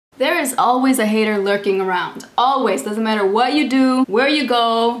There is always a hater lurking around. Always. Doesn't matter what you do, where you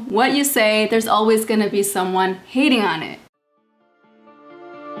go, what you say, there's always gonna be someone hating on it.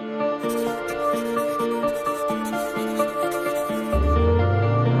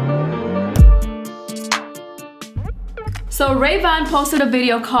 So RAVON posted a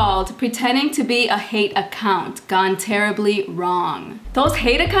video called "Pretending to be a hate account gone terribly wrong." Those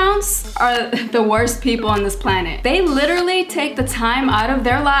hate accounts are the worst people on this planet. They literally take the time out of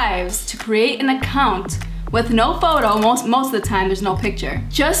their lives to create an account with no photo, most of the time there's no picture,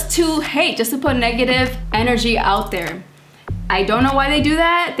 just to hate, just to put negative energy out there. I don't know why they do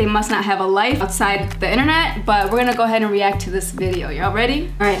that. They must not have a life outside the internet, but we're gonna go ahead and react to this video. Y'all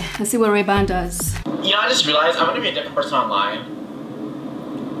ready? All right, let's see what RAVON does. You know, I just realized I'm gonna be a different person online.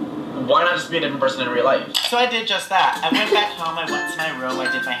 Why not just be a different person in real life? So I did just that. I went back home, I went to my room,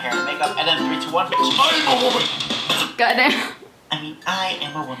 I did my hair and makeup, and then 3, 2, 1, bitch, I'm a woman! Goddamn. I mean, I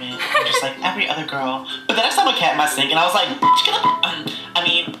am a woman, I'm just like every other girl. But then I saw my cat in my sink and I was like, bitch, get up. I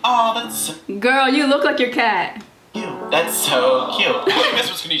mean, oh, that's so Girl, you look like your cat. cute. That's so cute. You mess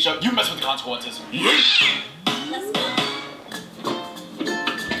with Kanisha, you mess with the consequences.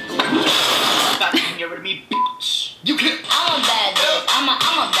 Stop getting rid of me, bitch. You can't. I'm a bad girl. I'm a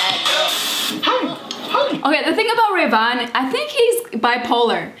bad girl. Hi. Okay, the thing about RAVON, I think he's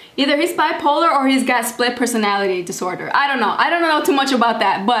bipolar. Either he's bipolar or he's got split personality disorder. I don't know. I don't know too much about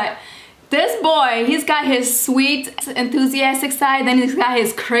that, but this boy, he's got his sweet, enthusiastic side, then he's got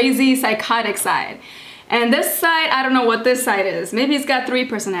his crazy, psychotic side. And this side, I don't know what this side is. Maybe he's got 3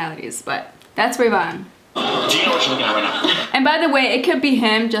 personalities, but that's RAVON. Do you know what you're looking at right now? And by the way, it could be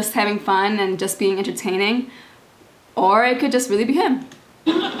him just having fun and just being entertaining, or it could just really be him.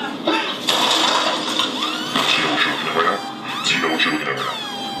 Do you know what you're looking at right now?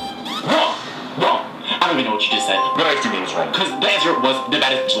 Wrong. Wrong. I don't even know what you just said. What I do mean is wrong. Because the answer was the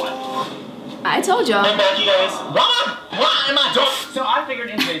baddest bitch alive. I told y'all. I'm back, you guys. What am I doing? So I figured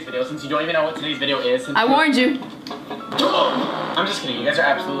in today's video, since you don't even know what today's video is. I warned you. I'm just kidding. You guys are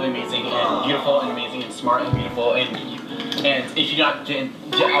absolutely amazing and beautiful and amazing and smart and beautiful and if you not get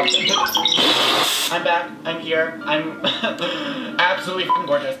I'm back. I'm here. I'm absolutely fucking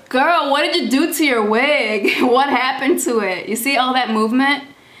gorgeous. Girl, what did you do to your wig? What happened to it? You see all that movement?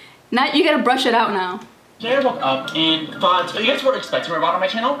 Now you gotta brush it out now. Today I woke up and thought, you guys were expecting RAVON on my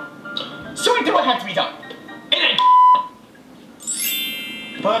channel? So I did what had to be done. And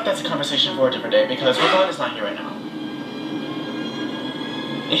but that's a conversation for a different day because RAVON is not here right now.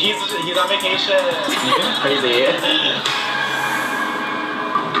 He's on vacation. You're crazy.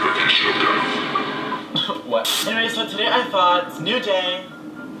 What? Anyway, so today I thought, new day,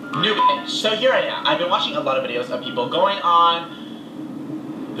 new bitch. So here I am. I've been watching a lot of videos of people going on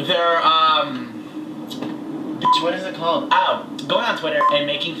their, what is it called? Oh, going on Twitter and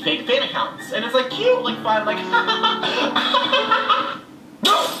making fake fan accounts. And it's like cute, like fun, like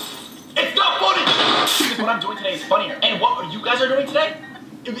no! It's not funny! Because what I'm doing today is funnier. And what you guys are doing today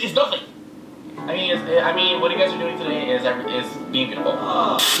is nothing. I mean, what you guys are doing today is being beautiful.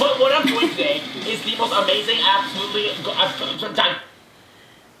 But what I'm doing today is the most amazing, absolutely...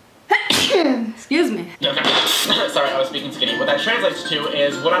 Excuse me. Sorry, I was speaking skinny. What that translates to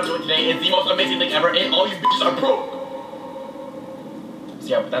is what I'm doing today is the most amazing thing ever, and all you bitches are broke. So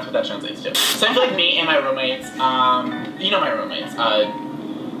yeah, but that's what that translates to. So I feel like me and my roommates, you know my roommates,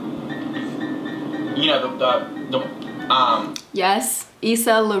 you know Yes,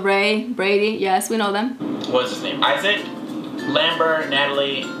 Issa, Lorraine, Brady. Yes, we know them. What is his name? Isaac, Lambert,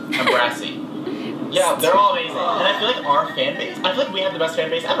 Natalie, and Brassy. Yeah, they're all amazing. And I feel like our fan base, I feel like we have the best fan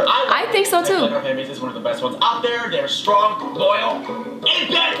base ever. I think so too. I feel like our fan base is one of the best ones out there. They're strong, loyal, and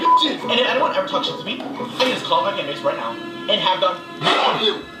bad bitches. And if anyone ever talks shit to me, I can just call my fan base right now and have them on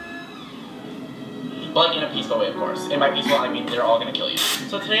you. But like in a peaceful way, of course. And by peaceful, I mean they're all gonna kill you.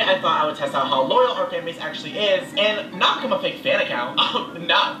 So today I thought I would test out how loyal our fan base actually is and not become a fake fan account.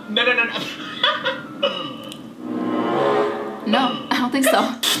 No, I don't think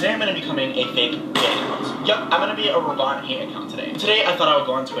so. Today I'm gonna be becoming a fake fan account. Yup, I'm gonna be a RAVON hate account today. Today I thought I would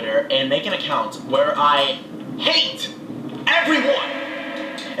go on Twitter and make an account where I hate everyone.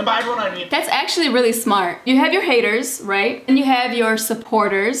 And by everyone I mean... That's actually really smart. You have your haters, right? And you have your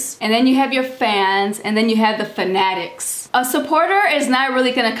supporters, and then you have your fans, and then you have the fanatics. A supporter is not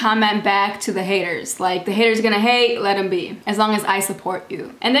really gonna comment back to the haters. Like, the haters gonna hate, let them be, as long as I support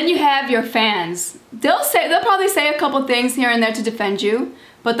you. And then you have your fans. They'll probably say a couple things here and there to defend you,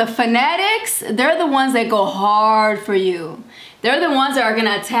 but the fanatics, they're the ones that go hard for you. They're the ones that are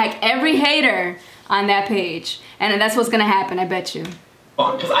gonna attack every hater on that page. And that's what's gonna happen, I bet you.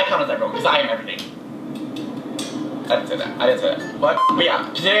 Because I count as everyone, because I am everything. I didn't say that. I didn't say that. What? But yeah,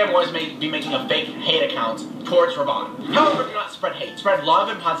 today I'm going to be making a fake hate account towards RAVON. However, do not spread hate. Spread love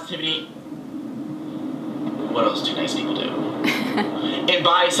and positivity. What else do nice people do? And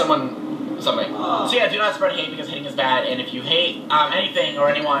buy something. So yeah, do not spread hate because hating is bad. And if you hate anything or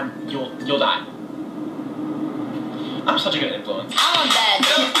anyone, you'll die. I'm such a good influence. I'm a bad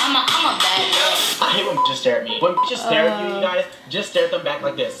bitch. I'm a bad bitch. I hate when bitches stare at me. When bitches stare at you guys, just stare at them back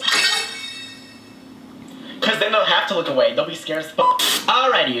like this. Because then they'll have to look away. They'll be scared as fuck.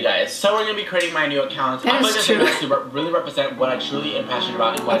 Alrighty, you guys. So we're going to be creating my new account. I'm going to really represent what I truly am passionate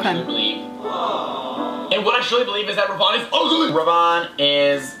about and what I truly believe. And what I truly believe is that RAVON is ugly. RAVON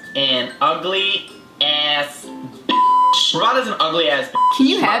is an ugly ass bitch. RAVON is an ugly ass bitch. Can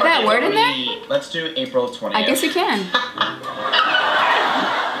you have that word in there? Let's do April 20th. I guess you can.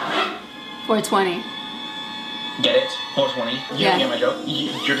 420. Get it? 420? You don't get my joke?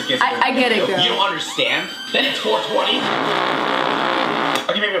 You're just getting I get it, girl. You don't understand? Then it's 420?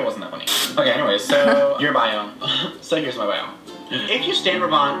 Okay, maybe it wasn't that funny. Okay, anyways, so your bio. So here's my bio. If you stand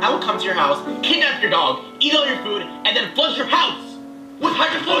RAVON, I will come to your house, kidnap your dog, eat all your food, and then flush your house with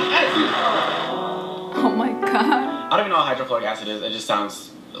hydrofluoric acid. Oh my god. I don't even know what hydrofluoric acid is. It just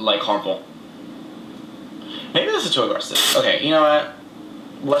sounds like harmful. Maybe this is too aggressive. Okay, you know what?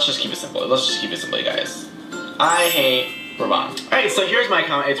 Let's just keep it simple. Let's just keep it simple, guys. I hate RAVON. Alright, so here's my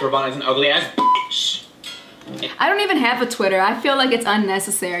comment. It's RAVON is an ugly ass bitch. I don't even have a Twitter. I feel like it's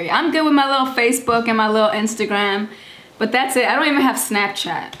unnecessary. I'm good with my little Facebook and my little Instagram, but that's it. I don't even have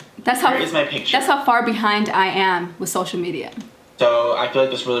Snapchat. That's how, Here's my picture. That's how far behind I am with social media. So I feel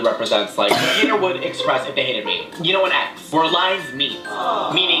like this really represents like what a hater would express if they hated me. You know, an X, where lines meet.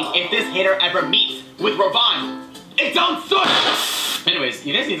 Meaning, if this hater ever meets with RAVON, it's on such. Anyways,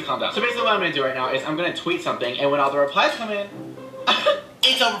 you guys need to calm down. So basically what I'm going to do right now is I'm going to tweet something, and when all the replies come in,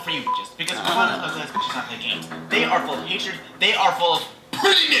 It's over for you bitches, because RAVON and ugly ass bitches not play games. They are full of hatred, they are full of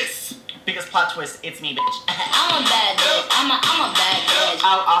prettiness! Because plot twist, it's me, bitch. I'm a bad bitch. I'm a bad bitch.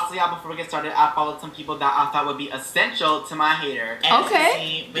 Also, y'all, before we get started, I followed some people that I thought would be essential to my hater. As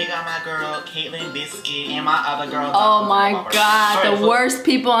Okay. you see, we got my girl, Caitlin Biscuit, and my other girl, Oh my god, Alright, the worst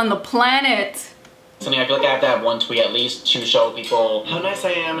people on the planet. something I feel like I have to have one tweet at least to show people how nice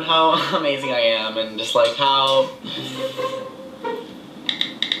I am and how amazing I am and just like how...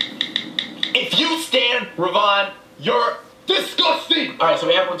 If you stand RAVON, you're disgusting! Alright, so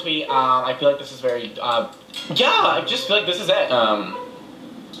we have one tweet. I feel like this is very, yeah, I just feel like this is it. I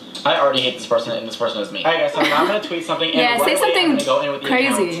already hate this person and this person is me. Alright guys, so now I'm gonna tweet something and Yeah, right say away something I'm gonna go in with the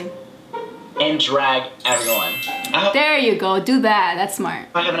crazy. account and drag everyone. I hope There you go, do that. That's smart.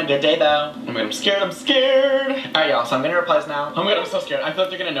 I'm having a good day though. Oh my god, I'm scared, I'm scared. Alright y'all, so I'm getting replies now. Oh my god, I'm so scared. I feel like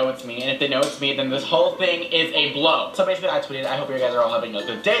they're gonna know it's me, and if they know it's me, then this whole thing is a blow. So basically I tweeted, I hope you guys are all having a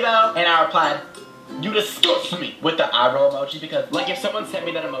good day though, and I replied, you disgust me, with the eyebrow emoji, because like if someone sent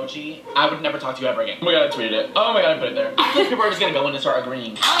me that emoji, I would never talk to you ever again. Oh my god, I tweeted it. Oh my god, I put it there. I feel like people are just gonna go in and start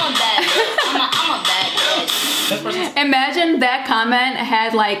agreeing. I'm a bad bitch. I'm a bad bitch. This person's Imagine that comment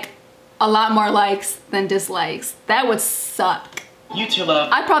had like a lot more likes than dislikes. That would suck. you too, love.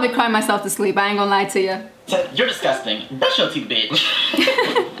 I'd probably cry myself to sleep. I ain't gonna lie to you. Said, you're disgusting. Brush your teeth, bitch.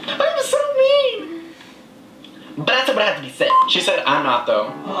 I'm so mean. But that's what had to be said. She said, I'm not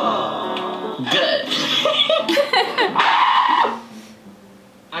though. Good.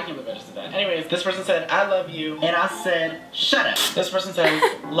 I can't believe I just did that. Anyways, this person said, I love you. And I said, shut up. This person says,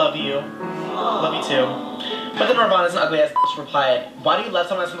 love you. Love you too. But then RAVON is an ugly ass bitch replied, why do you love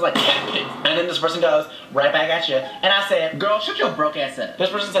someone that smells like cat piss? And then this person goes, right back at you. And I said, girl, shut your broke ass up. This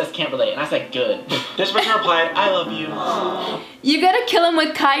person says, can't relate. And I said, good. This person replied, I love you. You gotta kill them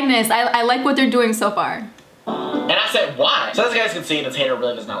with kindness. I like what they're doing so far. And I said, why? So as you guys can see, this hater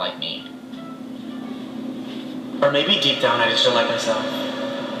really does not like me. Or maybe deep down, I just don't like myself.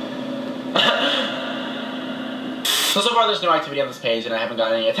 So far there's no activity on this page and I haven't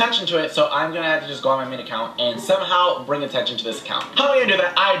gotten any attention to it, so I'm gonna have to just go on my main account and somehow bring attention to this account. How am I gonna do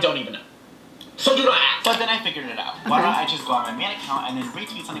that? I don't even know. So do not ask. But then I figured it out. Why don't I just go on my main account and then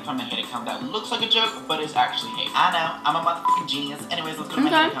retweet something from the hate account that looks like a joke, but is actually hate. I know, I'm a motherfucking genius. Anyways, let's go to my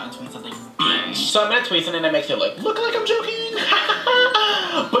main account and tweet something. So I'm gonna tweet something that makes it look like I'm joking.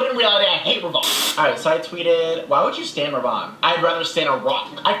 But in reality, I hate RAVON. Alright, so I tweeted, why would you stand RAVON? I'd rather stand a rock.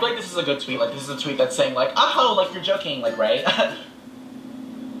 I feel like this is a good tweet. Like, this is a tweet that's saying, like, oh, like, you're joking, like, right?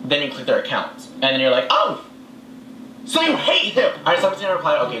 Then you click their account. And then you're like, oh! So you hate him! Alright, so I'm just gonna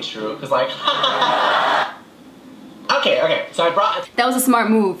reply, okay, true. Because, like, okay. So I brought That was a smart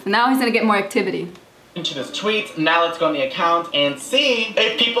move. Now he's gonna get more activity. into this tweet. Now let's go on the account and see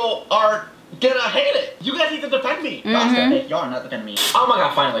if people are gonna hate it. You guys need to defend me. Y'all are not defending me. Oh my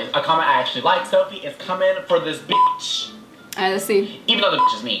god, finally. A comment I actually like. Sophie is coming for this bitch. Alright, let's see. Even though the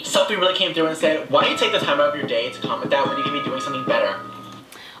bitch is me. Sophie really came through and said, why don't you take the time out of your day to comment that when you could be doing something better?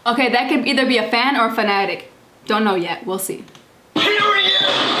 Okay, that could either be a fan or a fanatic. Don't know yet. We'll see. Period!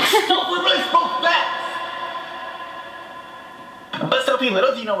 Sophie really spoke back! But Sophie,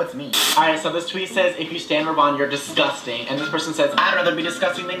 little do you know it's me. Alright, so this tweet says, if you stand RAVON, you're disgusting. And this person says, I'd rather be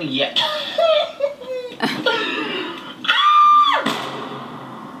disgusting than yet.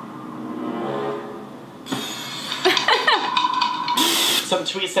 Some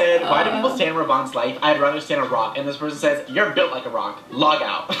tweet said, why do people stand RAVON's life? I'd rather stand a rock. And this person says, you're built like a rock. Log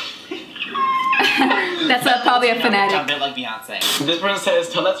out. That's probably a fanatic. I'm built like Beyonce. This person says,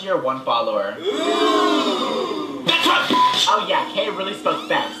 tell that to your one follower. That's right! Oh yeah, Kay really spoke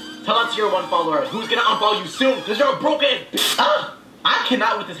fast. Tell that to your one follower who's gonna unfollow you soon, because you're a broke ass bitch. I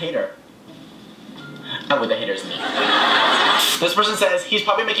cannot with this hater. I'm with the haters me. This person says, he's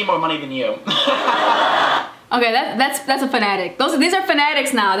probably making more money than you. Okay, that's a fanatic. These are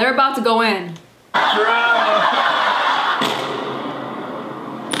fanatics now. They're about to go in.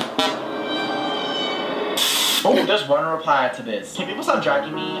 Oh, there's one reply to this. Can people stop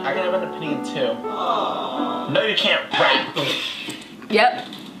dragging me? I can have an opinion too. No, you can't rap. Yep.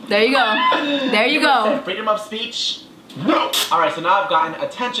 There you go. There you go. Freedom of speech? No. Alright, so now I've gotten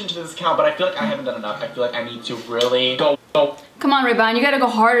attention to this account, but I feel like I haven't done enough. I feel like I need to really go. Come on, RAVON, you gotta go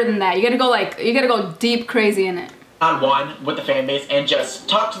harder than that. You gotta go deep crazy in it. On one with the fan base and just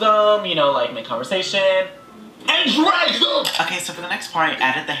talk to them, you know, like make conversation and drag them. Okay, so for the next part, I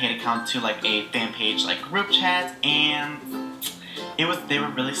added the hate account to like a fan page, like group chat, and they were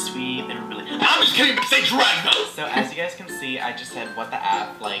really sweet. They were really. I'm just kidding. Say drag them. So as you guys can see, I just said what the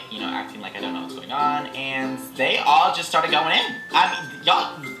F, like, you know, acting like I don't know what's going on, and they all just started going in. I mean,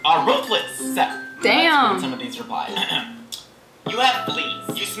 y'all are ruthless. So, damn. Some of these replies. You have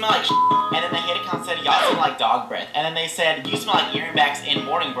fleas. You smell like and then the hate account said, y'all smell like dog breath. And then they said, you smell like earring backs in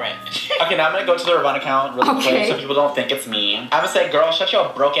morning breath. Okay, now I'm gonna go to the RAVON account really quick so people don't think it's me. I'm gonna say, girl, shut your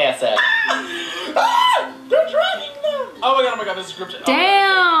broke ass up. They're dragging them. Oh my god, this is group chat.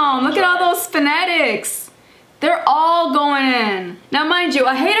 Damn, look at all those fanatics. They're all going in. Now, mind you,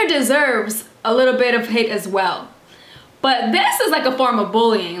 a hater deserves a little bit of hate as well. But this is like a form of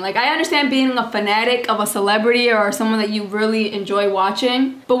bullying. Like, I understand being a fanatic of a celebrity or someone that you really enjoy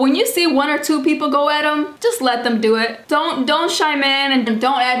watching. But when you see one or two people go at them, just let them do it. Don't chime in and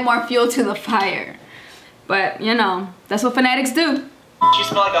don't add more fuel to the fire. But, you know, that's what fanatics do. You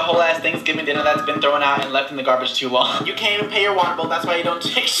smell like a whole ass Thanksgiving dinner that's been thrown out and left in the garbage too long. You can't even pay your water bill, that's why you don't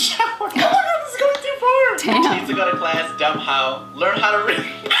take a shower. Oh my god, this is going too far. Damn. Needs to go to class, dumb how. Learn how to read.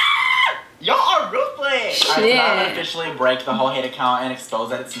 Y'all are ruthless! Shit. Alright, so now I'm gonna officially break the whole hate account and expose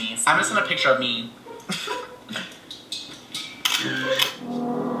that it's me. I'm just gonna picture of me.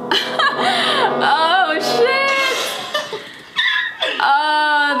 Oh shit!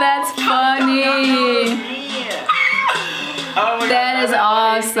 Oh, that's funny. Oh my That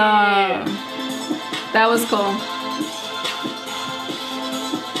god, is awesome. That was cool.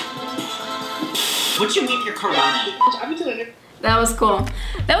 What you mean your corona? That was cool.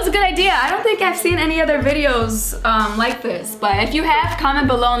 That was a good idea. I don't think I've seen any other videos like this, but if you have, comment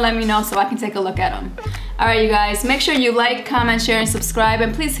below and let me know so I can take a look at them. Alright you guys, make sure you like, comment, share, and subscribe,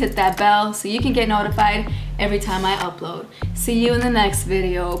 and please hit that bell so you can get notified every time I upload. See you in the next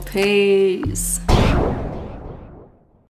video. Peace.